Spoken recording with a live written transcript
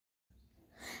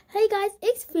Hey guys,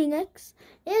 it's Phoenix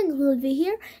and Livvie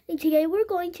here, and today we're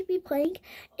going to be playing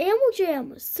Animal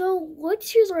Jam. So let's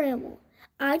choose our animal.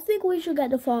 I think we should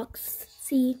get the fox.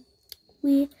 See,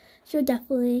 we should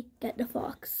definitely get the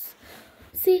fox.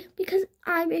 See, because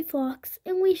I'm a fox,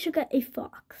 and we should get a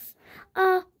fox.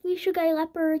 We should get a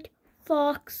leopard,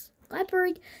 fox,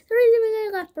 leopard. There isn't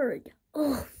even a leopard.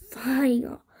 Oh,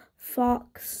 fine,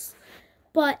 fox.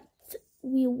 But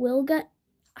we will get.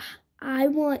 I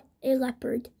want a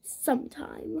leopard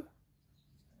sometime.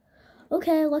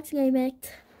 Okay, let's name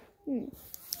it.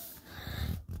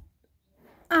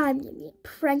 I'm naming it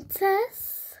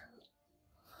Princess.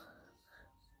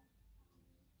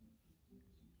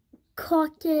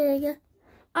 Cocking.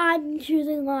 I'm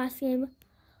choosing the last name.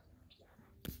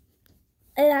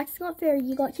 And that's not fair.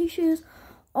 You got to choose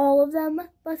all of them,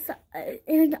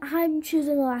 and I'm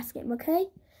choosing the last name, okay?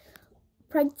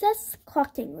 Princess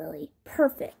Clocking Lily.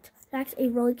 Perfect. That's a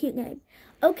really cute name.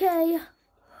 Okay,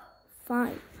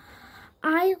 fine.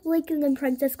 I like the name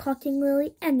Princess Clocking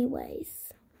Lily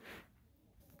anyways.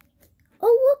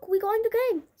 Oh, look, we got in the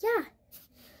game. Yeah.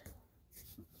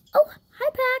 Oh, hi,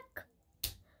 Pack.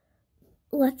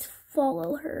 Let's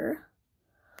follow her.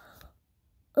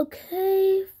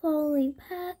 Okay, following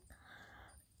Pack.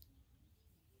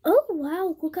 Oh,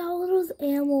 wow, look at all those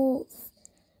animals.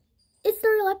 Is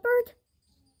there a leopard?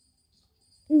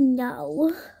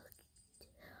 No.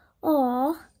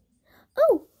 Aw.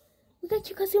 Oh, we got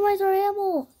to customize our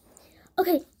animal.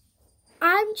 Okay,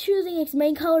 I'm choosing its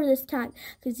main color this time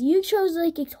because you chose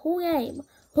like its whole name.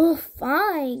 Oh,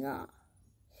 fine.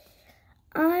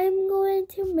 I'm going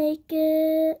to make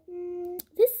it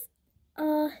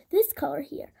this color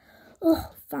here.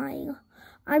 Oh, fine.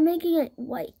 I'm making it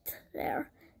white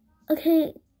there.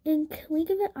 Okay, and can we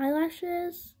give it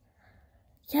eyelashes?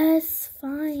 Yes,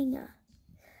 fine.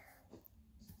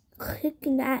 Click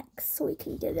next so we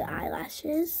can give it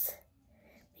eyelashes.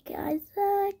 Make it eyes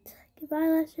that. Give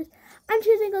eyelashes. I'm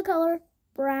choosing a color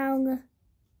brown.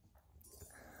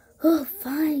 Oh,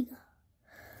 fine.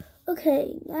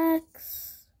 Okay,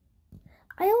 next.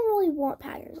 I don't really want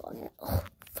patterns on it. Oh,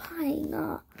 fine.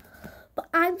 But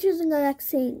I'm choosing the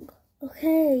next thing.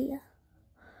 Okay.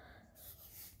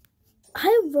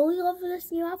 I really love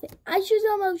this new outfit. I choose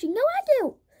an emoji. No, I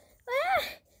do. Ah.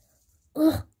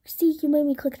 Ugh. See, you made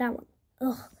me click that one.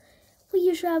 Ugh. Well,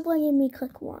 you should have letting me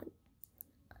click one.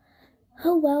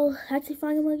 Oh, well, that's a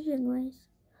fine emoji anyways.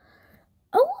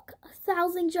 Oh, look,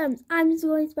 1,000 gems. I'm just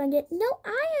going to spend it. No,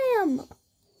 I am.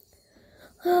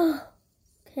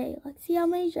 Okay, let's see how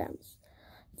many gems.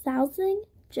 1,000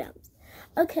 gems.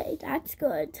 Okay, that's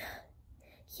good.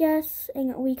 Yes,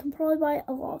 and we can probably buy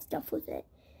a lot of stuff with it.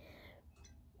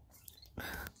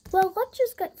 Well, let's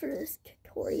just get through this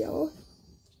tutorial.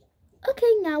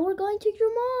 Okay, now we're going to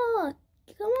draw.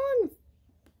 Come on.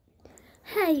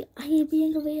 Hey, I need to be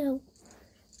in the video.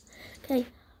 Okay.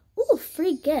 Ooh,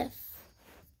 free gift.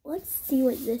 Let's see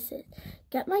what this is.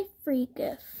 Get my free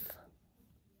gift.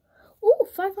 Ooh,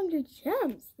 500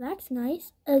 gems. That's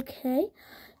nice. Okay.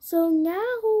 So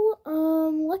now,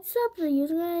 let's set up the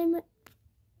username.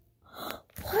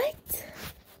 What?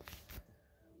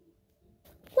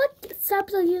 What? Set up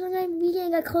the username? We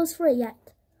didn't get close for it yet.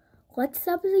 Let's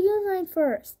set up the username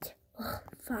first. Ugh,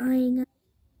 fine.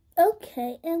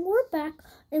 Okay, and we're back,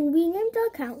 and we named the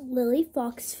account Lily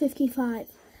Fox 55.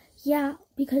 Yeah,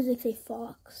 because it's a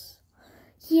fox.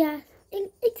 Yeah, and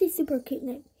it's a super cute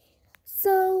name.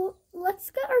 So let's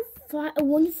get our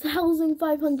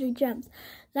 1,500 gems.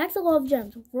 That's a lot of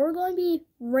gems. We're going to be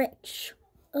rich.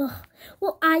 Ugh.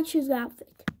 Well, I choose the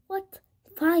outfit. What?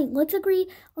 Fine. Let's agree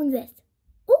on this.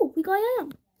 Oh, we got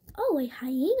item. Oh, a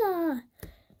hyena.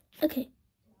 Okay.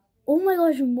 Oh my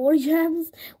gosh, more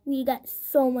gems. We got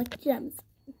so much gems.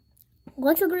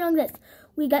 Let's agree on this.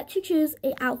 We got to choose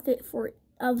an outfit for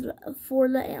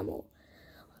the animal.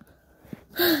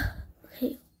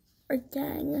 Okay. Or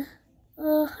dang.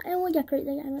 I don't want to decorate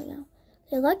the gang right now.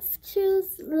 Okay, let's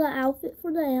choose the outfit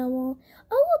for the animal.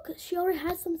 Oh look, she already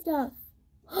has some stuff.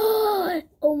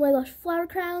 Oh my gosh, flower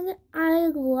crown. I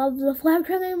love the flower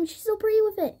crown animal. She's so pretty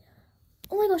with it.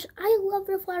 Oh my gosh, I love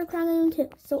the flower crown item too.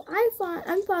 So I'm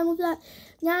fine with that.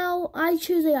 Now I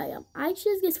choose the item. I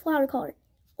choose this flower color.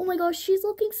 Oh my gosh, she's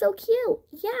looking so cute.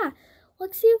 Yeah.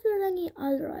 Let's see if there's any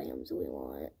other items we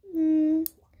want.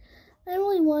 I don't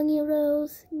really want any of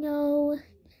those. No.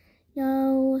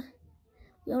 No.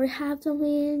 We already have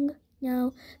something.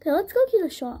 No. Okay, let's go to the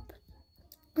shop.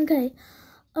 Okay.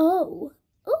 Oh,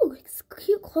 it's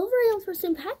cute clover items for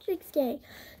St. Patrick's Day.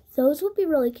 Those would be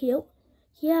really cute.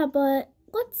 Yeah, but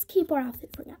let's keep our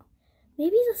outfit for now.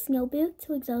 Maybe the snow boots,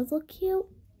 like those look cute.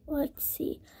 Let's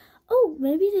see. Oh,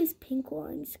 maybe these pink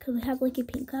ones, because they have like a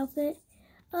pink outfit.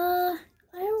 I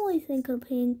don't really think of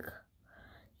pink.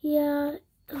 Yeah.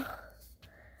 Ugh.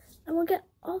 I'm gonna get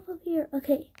off of here.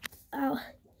 Okay. Ow.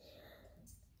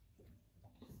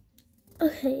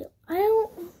 Okay, I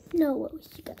don't know what we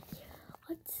should get.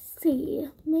 Let's see.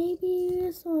 Maybe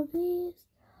some of these.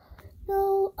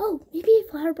 No. Oh, maybe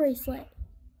a flower bracelet.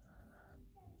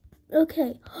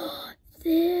 Okay.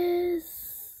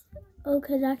 This.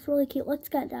 Okay, that's really cute. Let's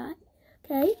get that.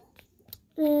 Okay.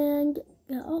 And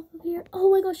get off of here.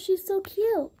 Oh my gosh, she's so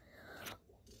cute.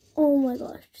 Oh my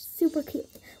gosh, super cute.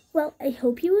 Well, I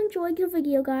hope you enjoyed the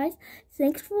video, guys.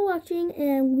 Thanks for watching,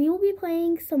 and we will be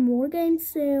playing some more games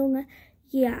soon.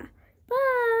 Yeah.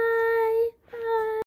 Bye.